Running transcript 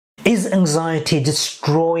Is anxiety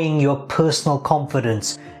destroying your personal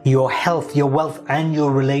confidence, your health, your wealth, and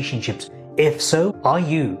your relationships? If so, are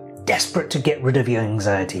you desperate to get rid of your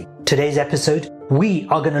anxiety? Today's episode, we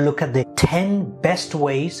are going to look at the 10 best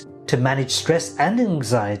ways to manage stress and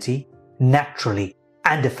anxiety naturally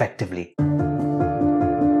and effectively.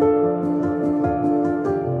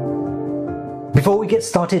 Before we get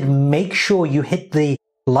started, make sure you hit the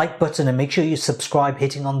like button and make sure you subscribe,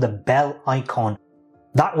 hitting on the bell icon.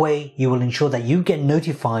 That way you will ensure that you get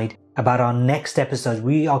notified about our next episodes.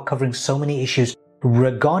 We are covering so many issues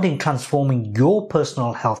regarding transforming your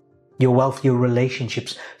personal health, your wealth, your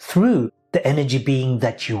relationships through the energy being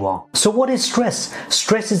that you are. So what is stress?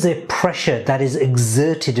 Stress is a pressure that is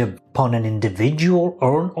exerted upon an individual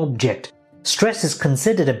or an object. Stress is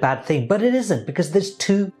considered a bad thing, but it isn't, because there's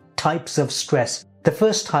two types of stress. The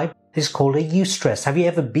first type is called a eustress. Have you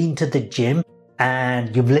ever been to the gym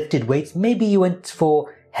and you've lifted weights? Maybe you went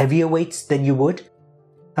for heavier weights than you would.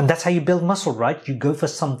 And that's how you build muscle, right? You go for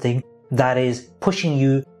something that is pushing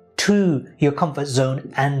you to your comfort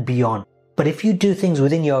zone and beyond. But if you do things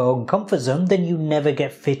within your own comfort zone, then you never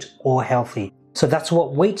get fit or healthy. So that's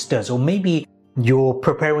what weights does. Or maybe you're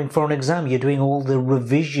preparing for an exam. You're doing all the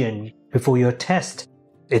revision before your test.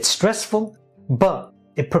 It's stressful, but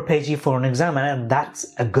it prepares you for an exam, and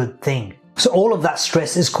that's a good thing. So all of that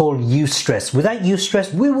stress is called eustress. Without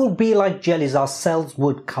eustress, we will be like jellies. Our cells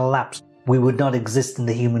would collapse. We would not exist in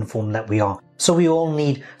the human form that we are. So we all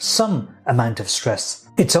need some amount of stress.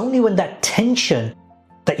 It's only when that tension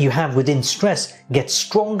that you have within stress gets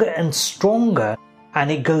stronger and stronger and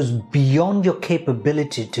it goes beyond your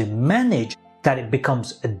capability to manage that it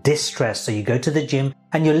becomes a distress. So you go to the gym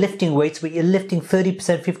and you're lifting weights, but you're lifting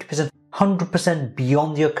 30%, 50%, 100%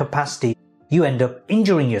 beyond your capacity. You end up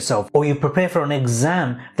injuring yourself, or you prepare for an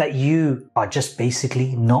exam that you are just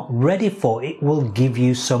basically not ready for. It will give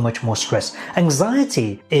you so much more stress.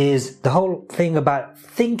 Anxiety is the whole thing about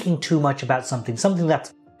thinking too much about something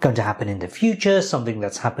that's going to happen in the future, something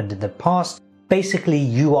that's happened in the past. Basically,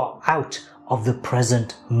 you are out of the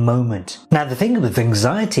present moment. Now, the thing with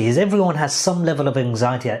anxiety is everyone has some level of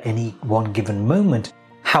anxiety at any one given moment.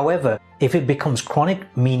 However, if it becomes chronic,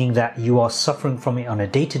 meaning that you are suffering from it on a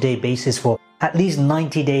day-to-day basis for at least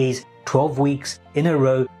 90 days, 12 weeks in a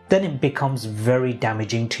row, then it becomes very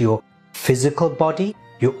damaging to your physical body.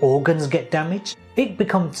 Your organs get damaged. It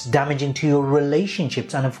becomes damaging to your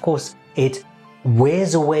relationships. And of course, it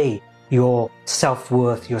wears away your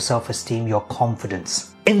self-worth, your self-esteem, your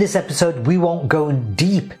confidence. In this episode, we won't go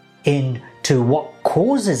deep into what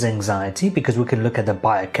causes anxiety, because we can look at the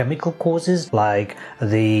biochemical causes like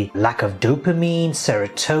the lack of dopamine,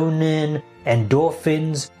 serotonin,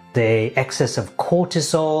 endorphins, the excess of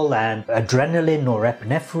cortisol and adrenaline or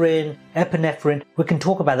epinephrine. We can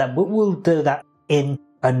talk about that, but we'll do that in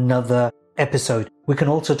another episode. We can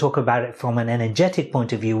also talk about it from an energetic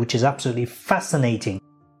point of view, which is absolutely fascinating.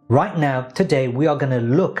 Right now, today, we are going to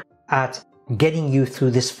look at getting you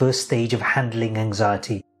through this first stage of handling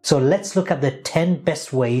anxiety. So let's look at the 10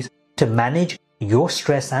 best ways to manage your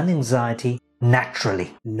stress and anxiety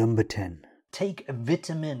naturally. Number 10. Take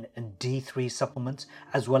vitamin D3 supplements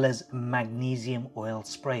as well as magnesium oil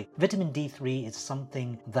spray. Vitamin D3 is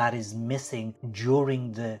something that is missing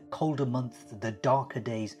during the colder months, the darker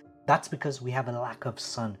days. That's because we have a lack of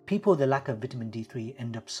sun. People with a lack of vitamin D3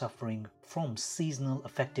 end up suffering from seasonal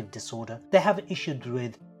affective disorder. They have issues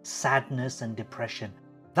with sadness and depression.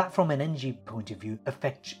 That, from an energy point of view,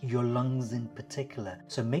 affects your lungs in particular.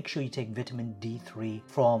 So make sure you take vitamin D3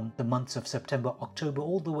 from the months of September, October,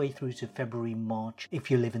 all the way through to February, March, if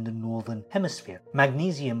you live in the northern hemisphere.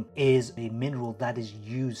 Magnesium is a mineral that is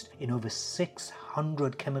used in over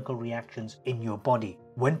 600 chemical reactions in your body.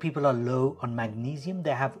 When people are low on magnesium,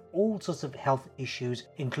 they have all sorts of health issues,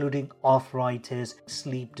 including arthritis,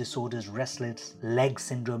 sleep disorders, restless leg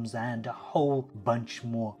syndromes, and a whole bunch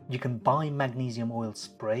more. You can buy magnesium oil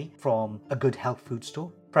spray from a good health food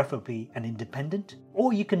store, preferably an independent,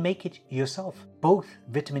 or you can make it yourself. Both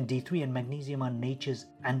vitamin D3 and magnesium are nature's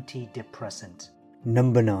antidepressant.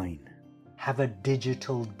 Number 9. Have a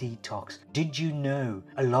digital detox. Did you know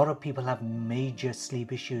a lot of people have major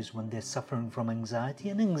sleep issues when they're suffering from anxiety,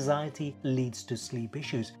 and anxiety leads to sleep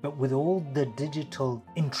issues? But with all the digital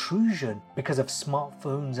intrusion because of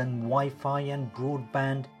smartphones and Wi-Fi and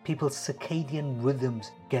broadband, people's circadian rhythms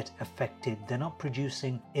get affected. They're not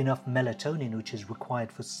producing enough melatonin, which is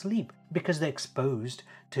required for sleep, because they're exposed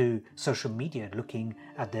to social media, looking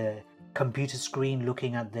at their computer screen,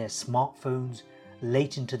 looking at their smartphones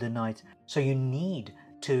late into the night. So you need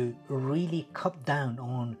to really cut down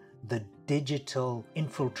on the digital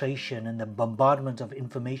infiltration and the bombardment of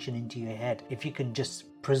information into your head. If you can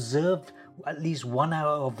just preserve at least 1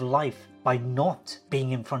 hour of life by not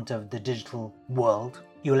being in front of the digital world,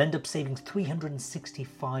 you'll end up saving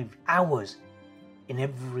 365 hours in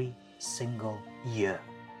every single year.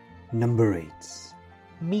 Number 8.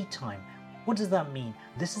 Me time. What does that mean?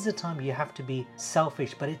 This is a time you have to be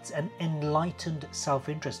selfish, but it's an enlightened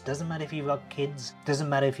self-interest. Doesn't matter if you've got kids, doesn't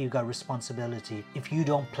matter if you've got responsibility. If you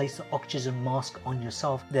don't place the oxygen mask on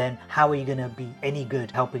yourself, then how are you going to be any good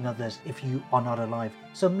helping others if you are not alive?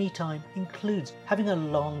 So me time includes having a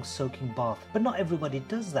long soaking bath, but not everybody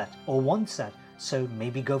does that or wants that. So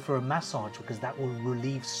maybe go for a massage because that will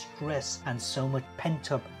relieve stress and so much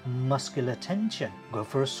pent-up muscular tension. Go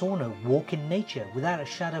for a sauna, walk in nature. Without a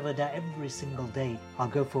shadow of a doubt, every single day I'll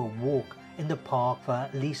go for a walk in the park for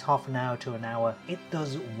at least half an hour to an hour. It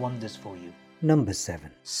does wonders for you. Number 7.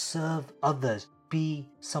 Serve others. Be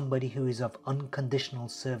somebody who is of unconditional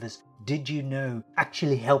service. Did you know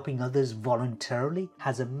actually helping others voluntarily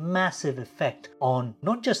has a massive effect on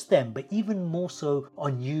not just them, but even more so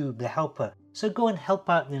on you, the helper? So go and help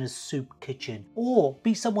out in a soup kitchen, or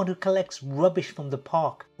be someone who collects rubbish from the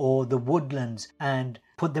park or the woodlands and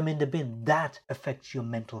put them in the bin. That affects your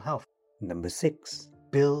mental health. Number 6.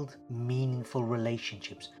 Build meaningful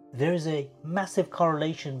relationships. There is a massive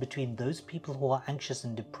correlation between those people who are anxious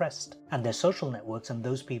and depressed and their social networks and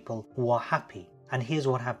those people who are happy. And here's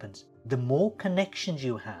what happens. The more connections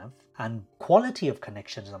you have, and quality of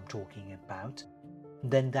connections I'm talking about,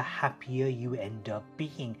 then the happier you end up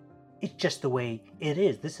being. It's just the way it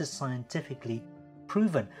is. This is scientifically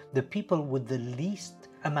proven. The people with the least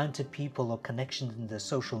amount of people or connections in the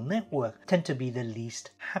social network tend to be the least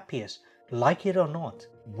happiest. Like it or not,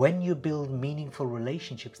 when you build meaningful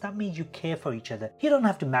relationships, that means you care for each other. You don't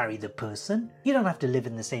have to marry the person. You don't have to live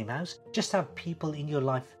in the same house. Just have people in your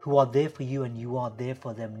life who are there for you and you are there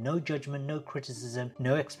for them. No judgment, no criticism,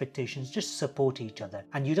 no expectations. Just support each other.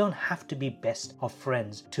 And you don't have to be best of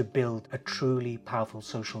friends to build a truly powerful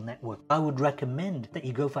social network. I would recommend that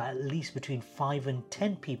you go for at least between 5 and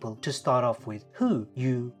 10 people to start off with who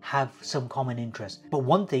you have some common interest. But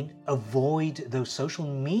one thing, avoid those social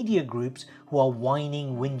media groups who are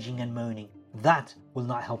whining, whinging and moaning. That will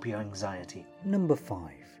not help your anxiety. Number 5.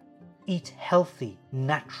 Eat healthy,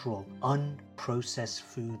 natural, unprocessed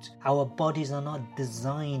foods. Our bodies are not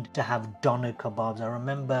designed to have doner kebabs. I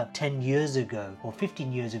remember 10 years ago, or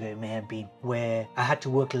 15 years ago it may have been, where I had to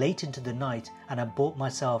work late into the night and I bought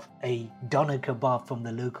myself a doner kebab from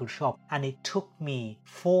the local shop, and it took me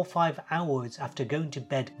 4 or 5 hours after going to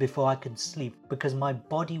bed before I could sleep because my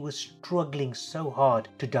body was struggling so hard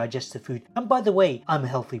to digest the food. And by the way, I'm a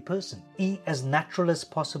healthy person. Eat as natural as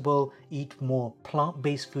possible, eat more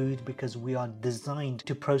plant-based food because we are designed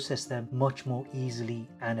to process them much more easily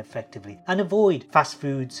and effectively. And avoid fast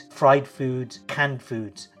foods, fried foods, canned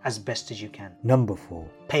foods as best as you can. Number 4.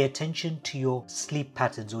 Pay attention to your sleep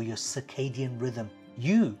patterns or your circadian rhythm.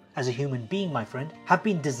 You, as a human being, my friend, have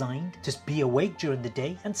been designed to be awake during the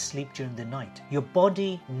day and sleep during the night. Your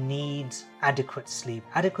body needs adequate sleep.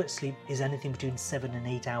 Adequate sleep is anything between 7 and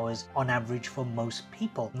 8 hours on average for most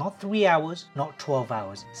people. Not 3 hours, not 12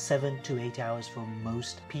 hours, 7 to 8 hours for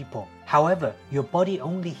most people. However, your body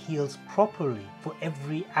only heals properly for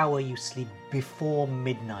every hour you sleep before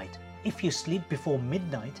midnight. If you sleep before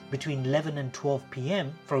midnight, between 11 and 12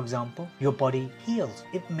 p.m., for example, your body heals.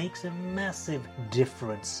 It makes a massive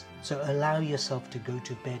difference. So allow yourself to go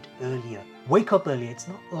to bed earlier. Wake up earlier. It's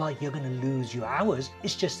not like you're going to lose your hours.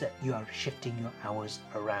 It's just that you are shifting your hours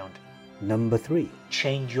around. Number 3.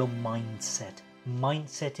 Change your mindset.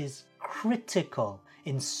 Mindset is critical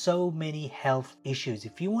in so many health issues.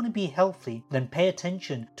 If you want to be healthy, then pay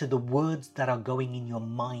attention to the words that are going in your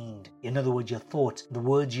mind. In other words, your thoughts, the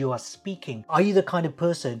words you are speaking. Are you the kind of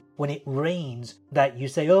person when it rains that you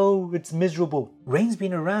say, oh, it's miserable? Rain's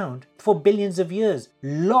been around for billions of years,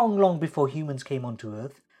 long before humans came onto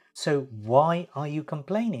Earth. So why are you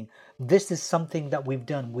complaining? This is something that we've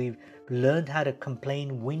done. We've learned how to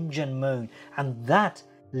complain, whinge and moan, and that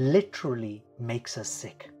literally makes us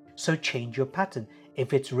sick. So change your pattern.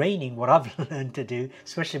 If it's raining, what I've learned to do,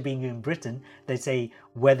 especially being in Britain, they say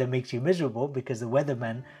weather makes you miserable because the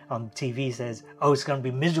weatherman on TV says, oh, it's going to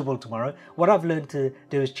be miserable tomorrow. What I've learned to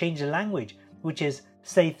do is change the language, which is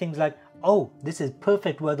say things like, oh, this is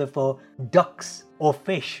perfect weather for ducks or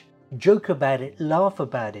fish. Joke about it, laugh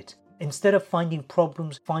about it. Instead of finding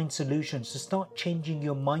problems, find solutions. So start changing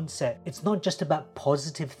your mindset. It's not just about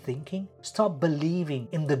positive thinking. Start believing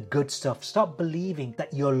in the good stuff. Start believing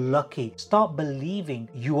that you're lucky. Start believing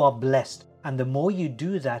you are blessed. And the more you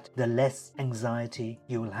do that, the less anxiety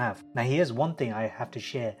you will have. Now, here's one thing I have to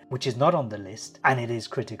share, which is not on the list, and it is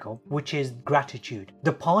critical, which is gratitude.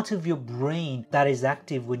 The part of your brain that is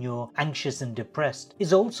active when you're anxious and depressed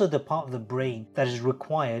is also the part of the brain that is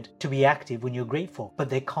required to be active when you're grateful, but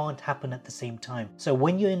they can't happen at the same time. So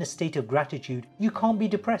when you're in a state of gratitude, you can't be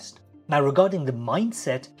depressed. Now, regarding the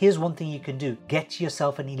mindset, here's one thing you can do. Get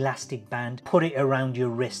yourself an elastic band, put it around your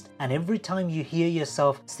wrist, and every time you hear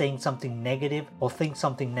yourself saying something negative or think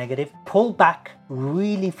something negative, pull back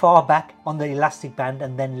really far back on the elastic band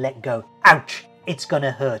and then let go. Ouch! It's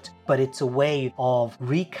gonna hurt, but it's a way of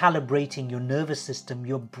recalibrating your nervous system,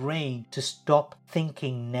 your brain, to stop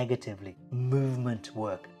thinking negatively. Movement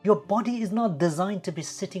work. Your body is not designed to be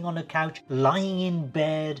sitting on a couch, lying in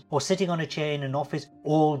bed, or sitting on a chair in an office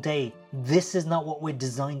all day. This is not what we're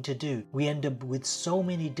designed to do. We end up with so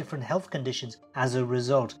many different health conditions as a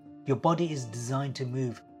result. Your body is designed to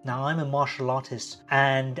move. Now, I'm a martial artist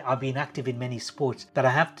and I've been active in many sports, but I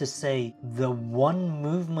have to say the one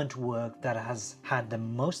movement work that has had the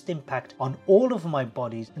most impact on all of my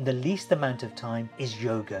bodies in the least amount of time is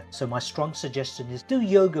yoga. So my strong suggestion is do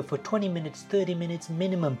yoga for 20 minutes, 30 minutes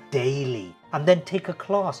minimum daily, and then take a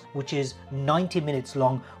class which is 90 minutes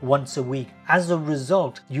long once a week. As a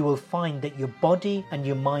result, you will find that your body and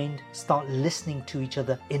your mind start listening to each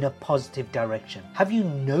other in a positive direction. Have you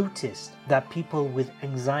noticed that people with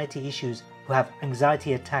anxiety issues who have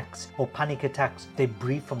anxiety attacks or panic attacks, they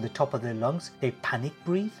breathe from the top of their lungs? They panic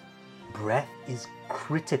breathe. Breath is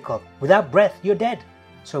critical. Without breath, you're dead.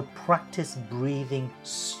 So practice breathing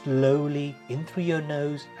slowly in through your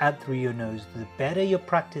nose, out through your nose. The better your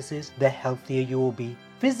practice is, the healthier you will be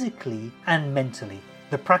physically and mentally.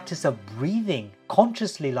 The practice of breathing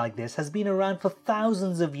consciously like this has been around for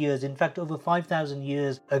thousands of years. In fact, over 5,000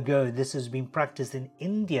 years ago, this has been practiced in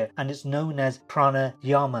India, and it's known as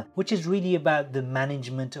pranayama, which is really about the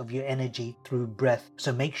management of your energy through breath.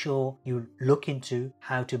 So make sure you look into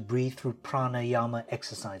how to breathe through pranayama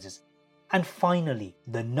exercises. And finally,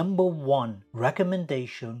 the number one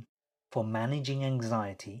recommendation for managing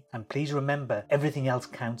anxiety, and please remember everything else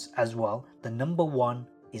counts as well, the number one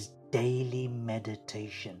is daily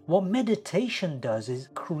meditation. What meditation does is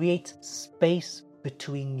create space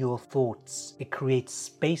between your thoughts. It creates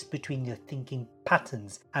space between your thinking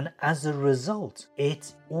patterns, and as a result,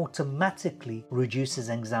 it automatically reduces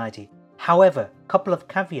anxiety. However, a couple of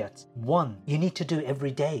caveats. One, you need to do it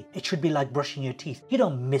every day. It should be like brushing your teeth. You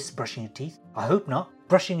don't miss brushing your teeth. I hope not.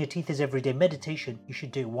 Brushing your teeth is every day. Meditation, you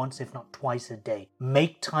should do it once, if not twice a day.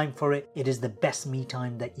 Make time for it. It is the best me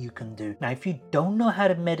time that you can do. Now, if you don't know how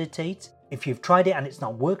to meditate, if you've tried it and it's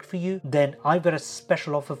not worked for you, then I've got a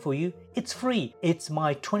special offer for you. It's free. It's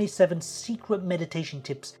my 27 secret meditation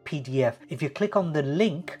tips PDF. If you click on the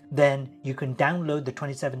link, then you can download the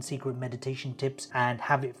 27 secret meditation tips and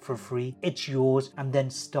have it for free. It's yours, and then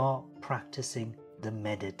start practicing the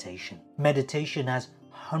meditation. Meditation has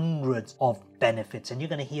hundreds of benefits, and you're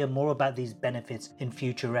going to hear more about these benefits in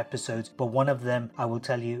future episodes, but one of them I will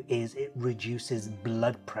tell you is it reduces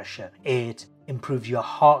blood pressure, it improves your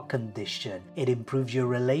heart condition, it improves your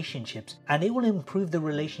relationships, and it will improve the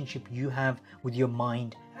relationship you have with your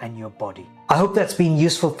mind and your body. I hope that's been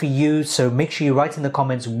useful for you, so make sure you write in the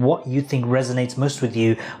comments what you think resonates most with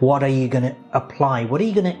you. What are you going to apply? What are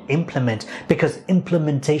you going to implement? Because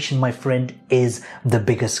implementation, my friend, is the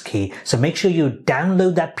biggest key. So make sure you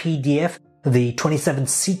download that PDF, the 27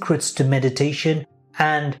 secrets to meditation,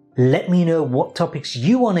 and let me know what topics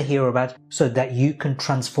you want to hear about so that you can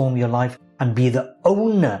transform your life and be the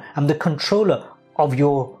owner and the controller of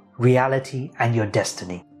your reality and your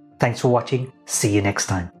destiny. Thanks for watching. See you next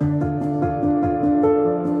time.